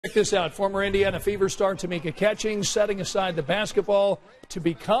Check this out. Former Indiana Fever star Tamika catching, setting aside the basketball to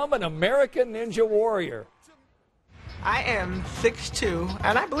become an American Ninja Warrior. I am 6'2",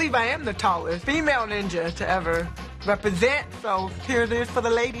 and I believe I am the tallest female ninja to ever represent. So here it is for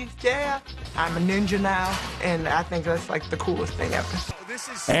the ladies. Yeah, I'm a ninja now, and I think that's like the coolest thing ever.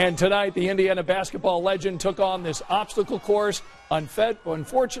 And tonight, the Indiana basketball legend took on this obstacle course.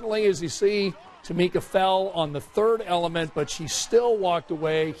 Unfortunately, as you see, Tamika fell on the third element, but she still walked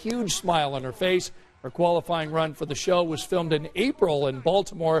away. Huge smile on her face. Her qualifying run for the show was filmed in April in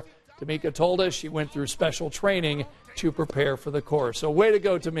Baltimore. Tamika told us she went through special training to prepare for the course. So way to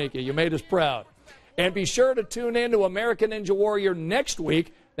go, Tamika. You made us proud. And be sure to tune in to American Ninja Warrior next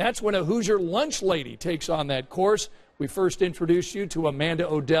week. That's when a Hoosier lunch lady takes on that course. We first introduced you to Amanda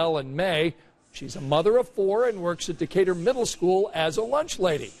Odell in May. She's a mother of 4 and works at Decatur Middle School as a lunch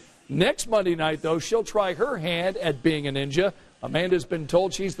lady. Next Monday night, though, she'll try her hand at being a ninja. Amanda's been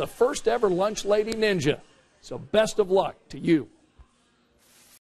told she's the first ever lunch lady ninja. So best of luck to you.